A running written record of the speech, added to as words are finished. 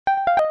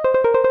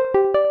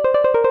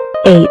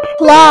8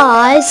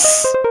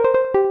 plus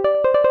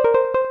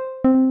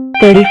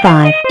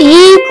 35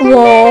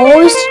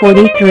 equals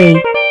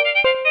 43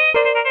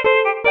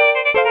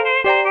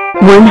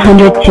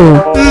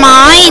 102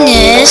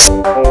 minus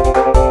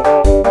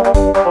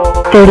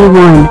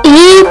 31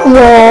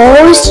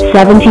 equals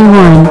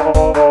 71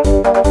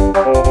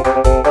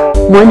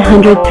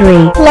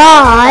 103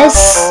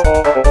 plus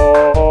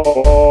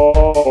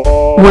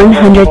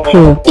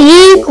 102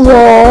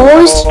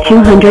 equals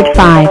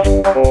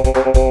 205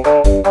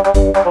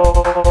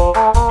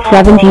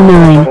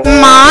 79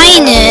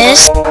 minus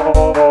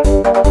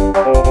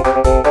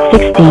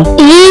 60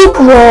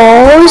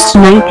 equals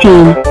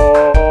 19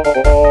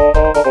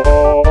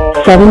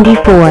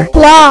 74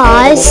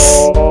 plus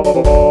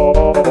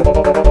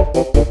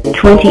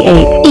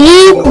 28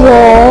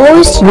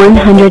 equals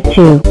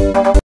 102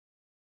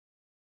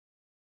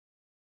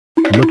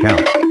 Look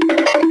out.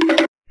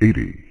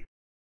 80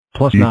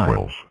 Plus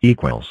equals 9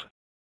 equals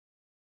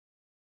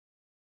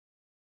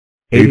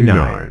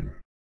 89.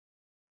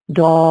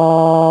 Da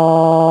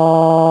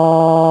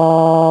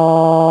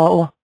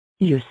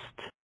just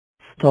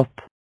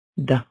stopp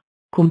det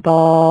kompa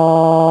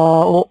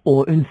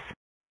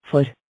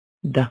for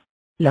det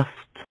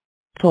last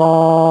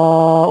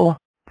ta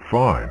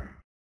 5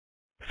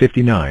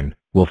 59.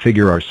 We'll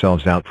figure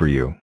ourselves out for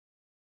you.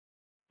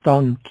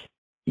 tank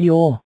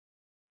jo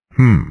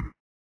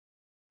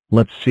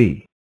Let's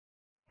see.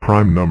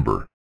 prime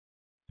number,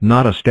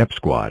 Not a step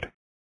squad.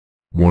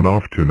 1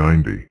 off to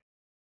 90,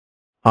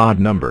 Odd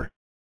number.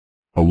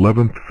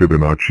 11th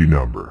Fibonacci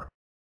number,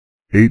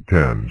 8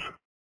 tens,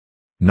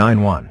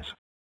 9 ones.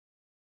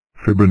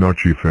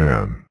 Fibonacci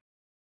fan.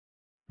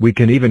 We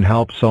can even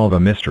help solve a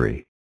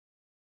mystery.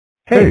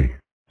 Hey,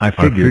 I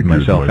figured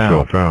myself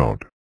out.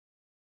 out.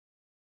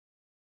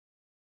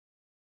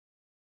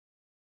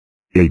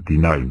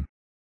 89.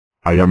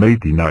 I am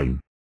 89.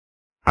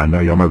 And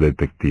I am a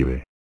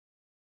detective.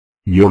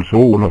 Y also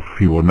one of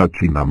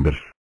Fibonacci numbers.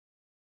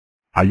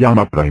 I am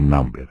a prime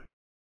number.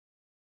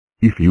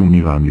 If you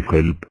need any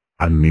help,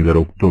 and neither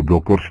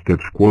Octoblock or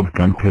Step Squad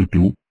can help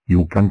you,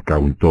 you can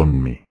count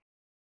on me.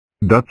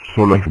 That's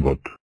all I've got.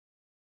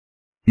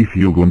 If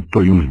you want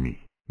to use me,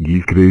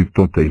 give credit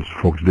to Tails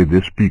Fox the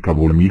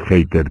Despicable Me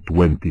Hater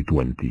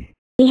 2020.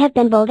 We have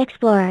been bold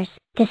explorers,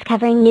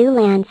 discovering new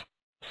lands,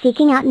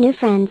 seeking out new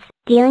friends,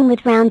 dealing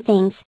with round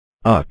things.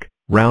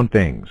 Round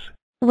things.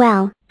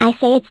 Well, I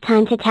say it's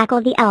time to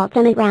tackle the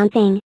ultimate round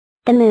thing,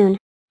 the moon.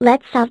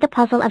 Let's solve the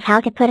puzzle of how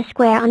to put a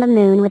square on the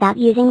moon without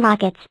using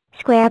rockets,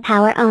 square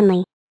power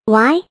only.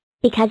 Why?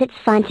 Because it's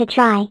fun to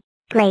try.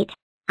 Great.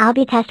 I'll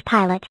be test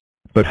pilot.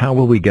 But how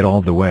will we get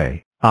all the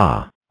way?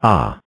 Achoo.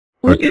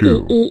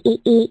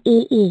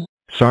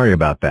 Sorry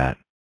about that.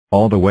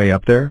 All the way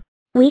up there?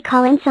 We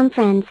call in some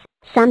friends,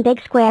 some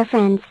big square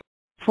friends.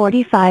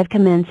 45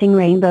 commencing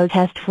rainbow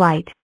test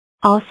flight.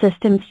 All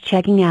systems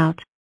checking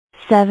out.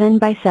 7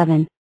 by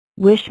 7.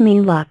 Wish me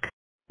luck.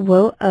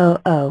 Whoa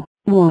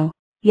whoa.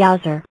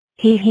 Yowzer.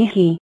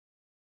 He.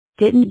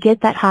 Didn't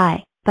get that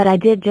high, but I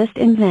did just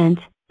invent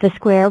the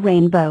square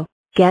rainbow.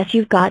 Guess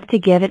you've got to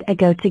give it a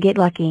go to get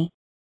lucky.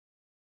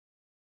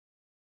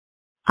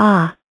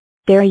 Ah,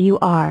 there you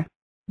are.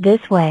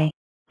 This way.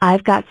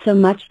 I've got so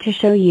much to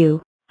show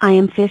you. I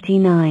am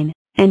 59,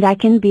 and I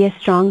can be a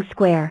strong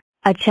square,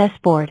 a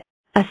chessboard,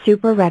 a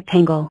super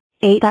rectangle,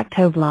 8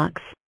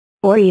 octoblocks,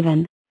 or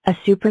even a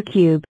super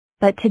cube.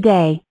 But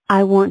today,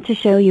 I want to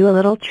show you a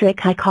little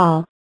trick I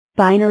call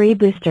binary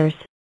boosters.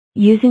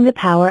 Using the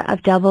power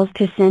of doubles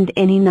to send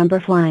any number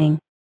flying.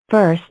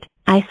 First,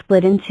 I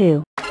split in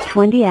two,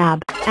 20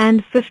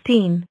 and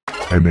 15.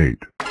 And 8.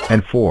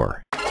 And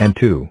 4. And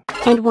 2.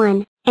 And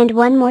 1, and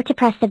 1 more to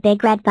press the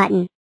big red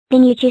button.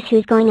 Then you choose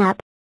who's going up.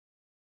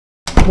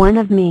 One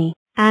of me,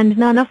 and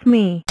none of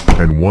me.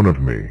 And 1 of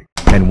me.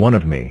 And 1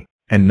 of me.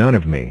 And none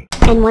of me.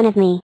 And 1 of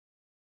me.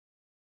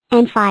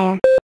 And fire.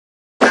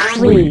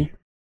 We.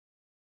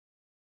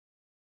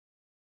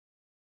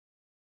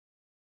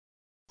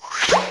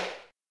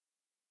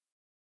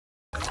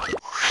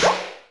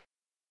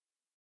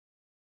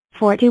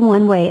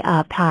 "41 way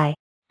up high."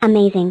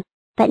 Amazing.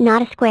 But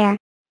not a square.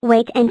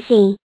 Wait and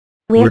see.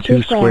 We're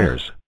 2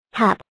 squares. squares.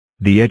 Top.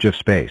 The edge of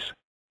space.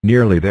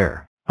 Nearly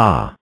there.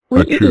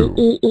 Achoo.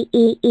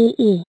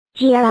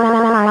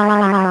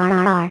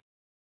 G-R-R-R-R-R-R-R-R.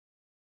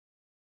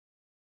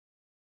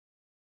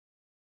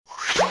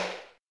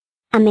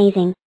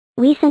 Amazing.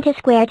 We sent a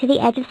square to the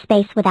edge of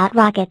space without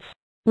rockets.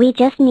 We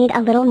just need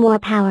a little more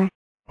power.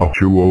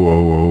 Achoo.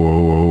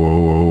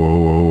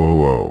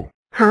 Oh.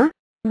 Huh?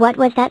 What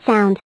was that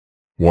sound?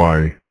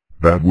 Why,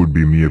 that would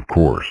be me, of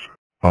course.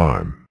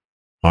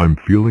 I'm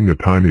feeling a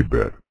tiny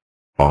bit.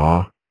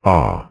 Wow.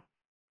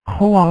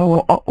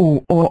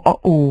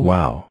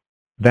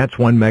 That's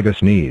one mega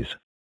sneeze.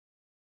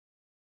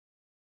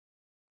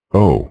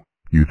 Oh,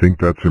 you think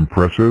that's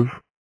impressive?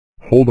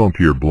 Hold on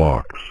to your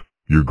blocks.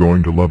 You're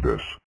going to love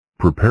this.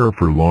 Prepare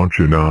for launch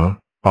in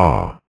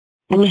Achoo.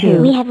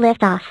 We have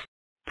liftoff.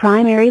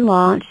 Primary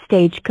launch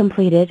stage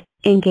completed,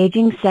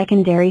 engaging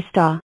secondary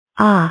star.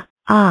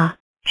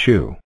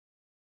 Chew.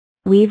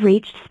 We've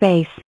reached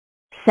space.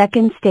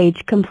 Second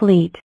stage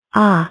complete.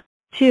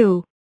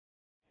 2.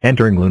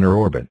 Entering lunar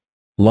orbit.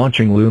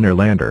 Launching lunar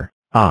lander.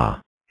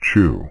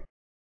 2.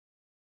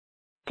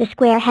 The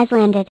square has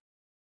landed.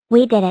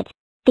 We did it.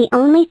 The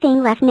only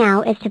thing left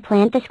now is to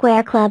plant the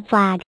Square Club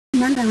flag.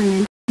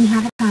 Numberland, we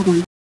have a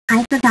problem.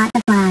 I forgot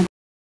the flag.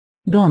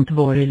 Don't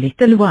worry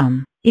little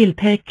one, I'll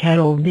take care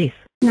of this.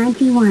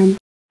 91.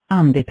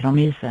 Andy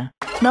promise.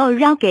 No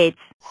rockets.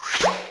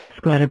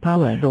 Square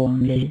power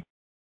only.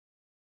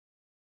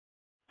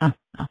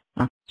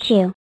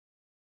 Chew.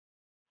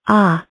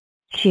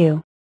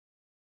 Chew.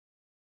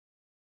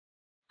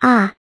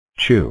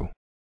 Chew.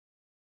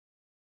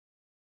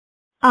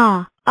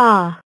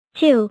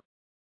 Chew.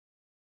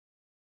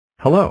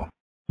 Hello.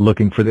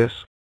 Looking for this?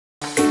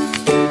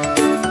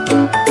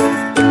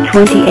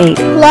 28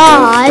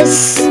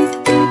 plus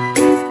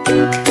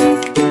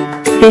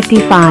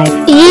 55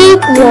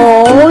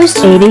 equals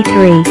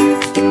 83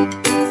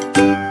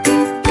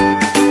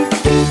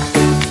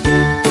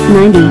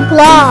 90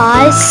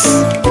 plus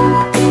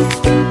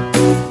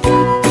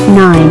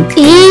 9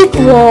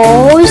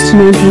 equals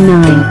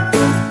 99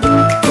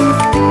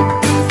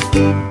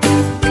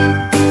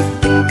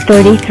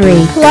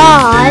 33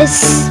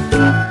 plus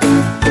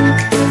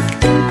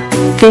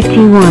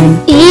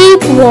 51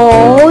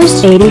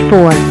 equals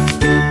 84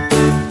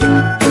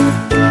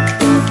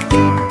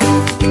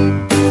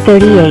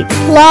 38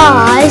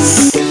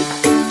 plus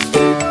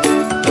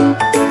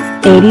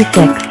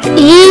 86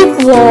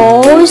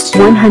 equals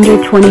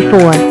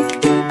 124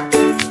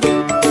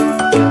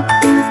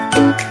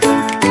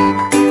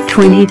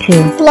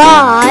 22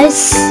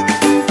 plus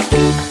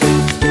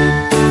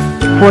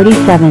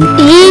 47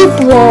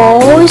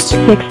 equals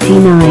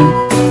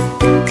 69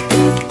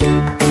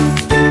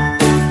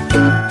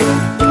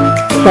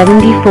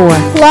 74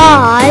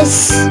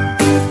 plus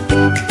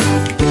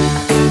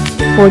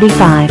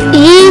 45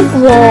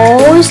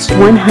 equals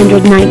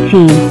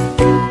 119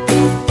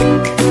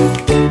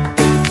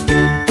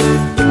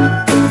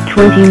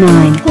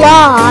 29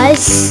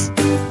 plus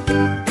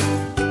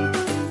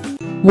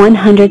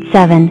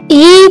 107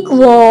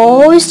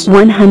 equals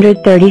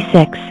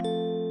 136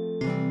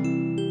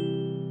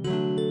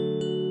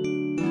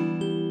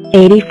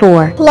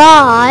 84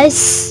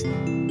 plus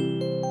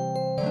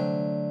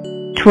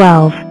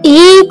 12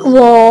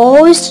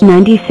 equals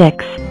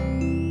 96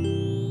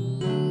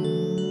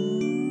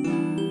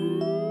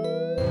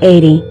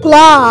 80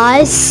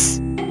 plus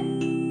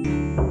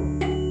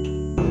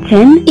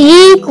 10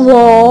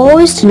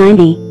 equals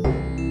 90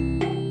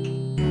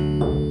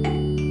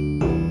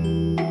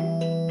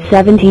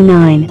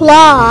 79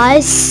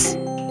 plus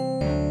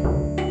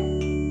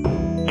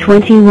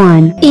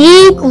 21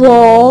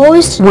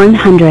 equals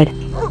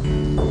 100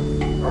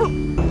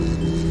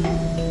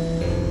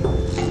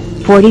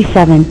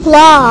 47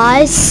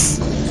 plus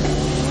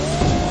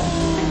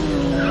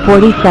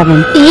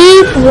 47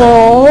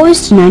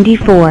 equals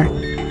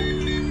 94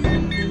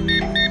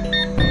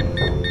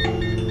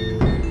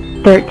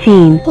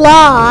 13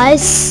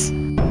 plus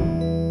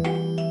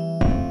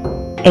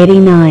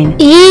 89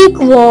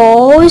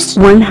 equals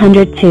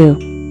 102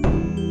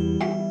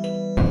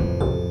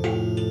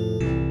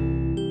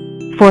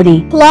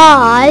 40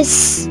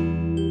 plus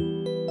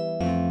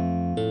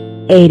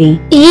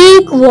 80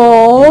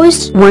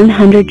 equals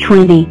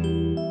 120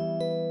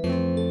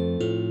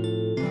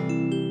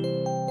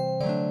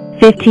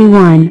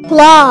 51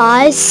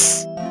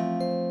 plus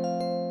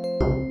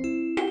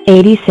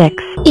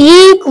 86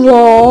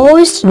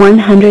 equals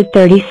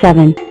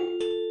 137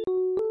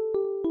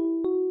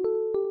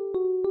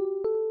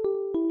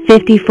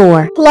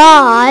 54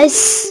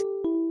 plus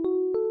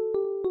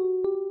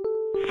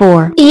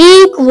 4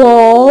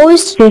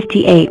 equals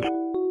 58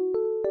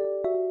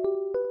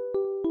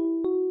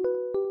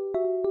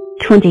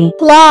 20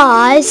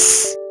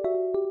 plus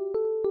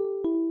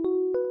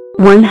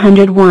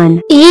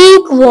 101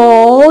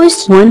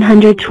 equals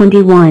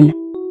 121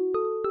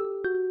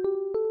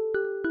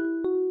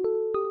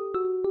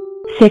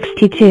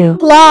 62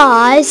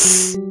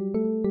 plus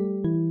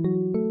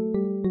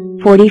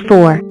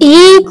 44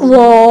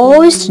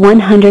 equals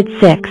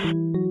 106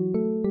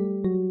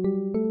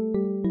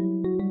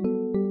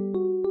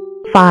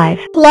 5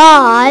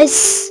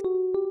 plus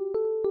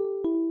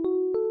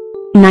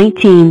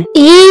 19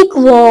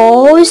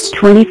 equals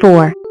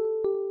 24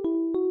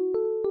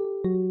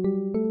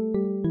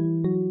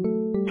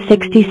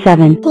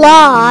 67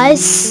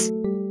 plus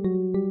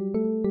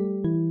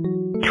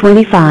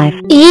 25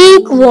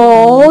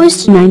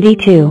 equals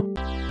 92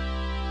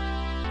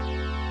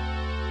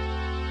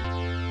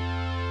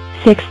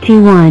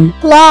 61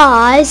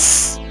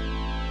 plus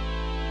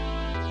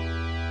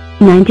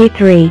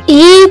 93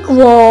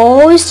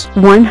 equals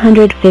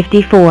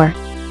 154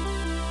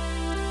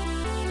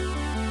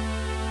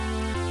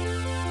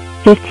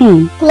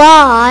 15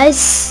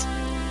 plus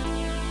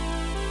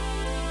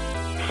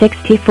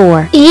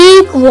 64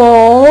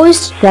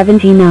 equals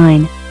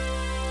 79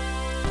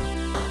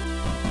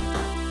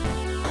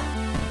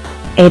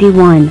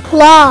 81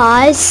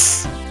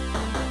 plus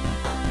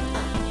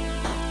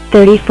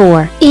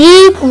 34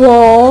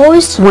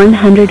 equals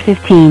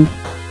 115.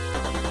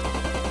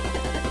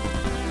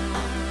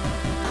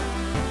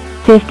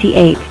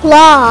 58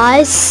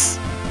 plus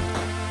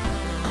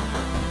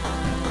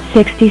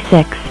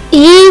 66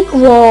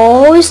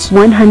 equals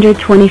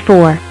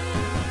 124.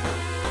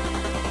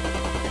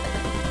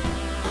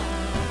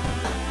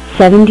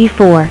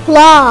 74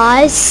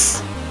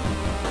 plus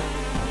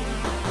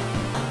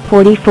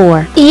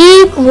 44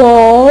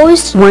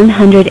 equals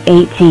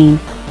 118.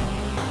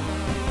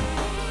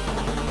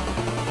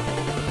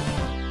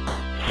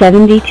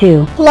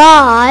 72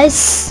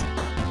 plus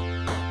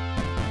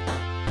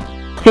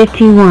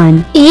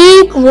 51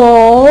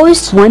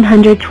 equals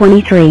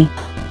 123.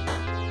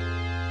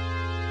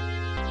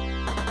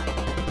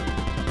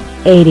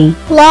 80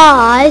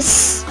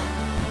 plus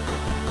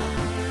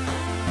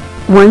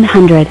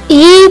 100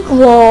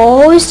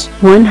 equals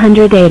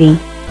 180.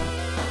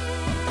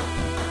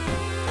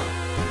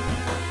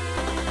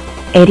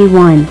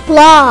 81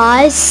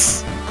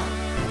 plus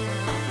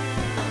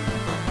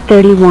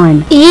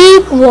 31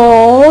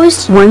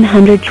 equals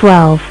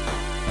 112.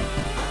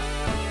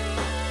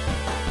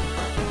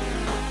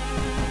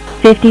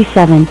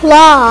 57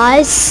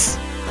 plus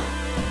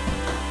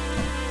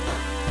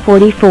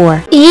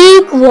 44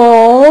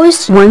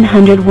 equals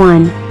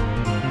 101.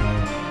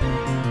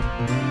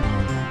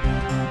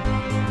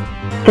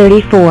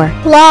 34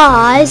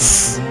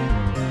 plus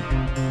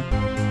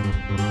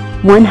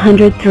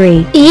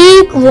 103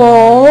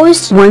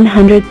 equals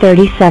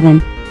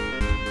 137.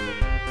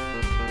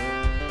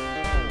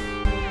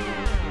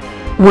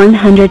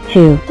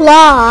 102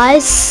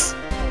 plus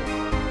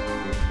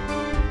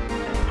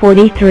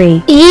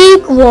 43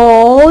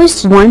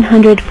 equals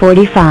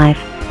 145.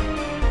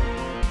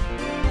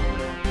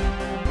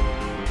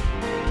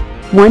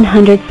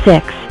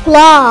 106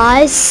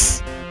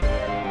 plus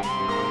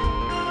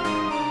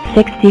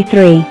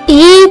 63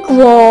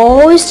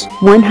 equals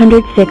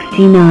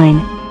 169.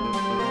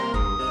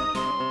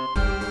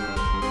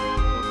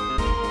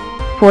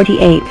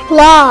 48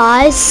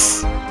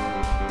 plus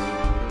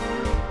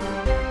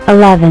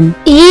 11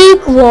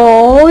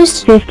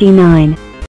 equals 59.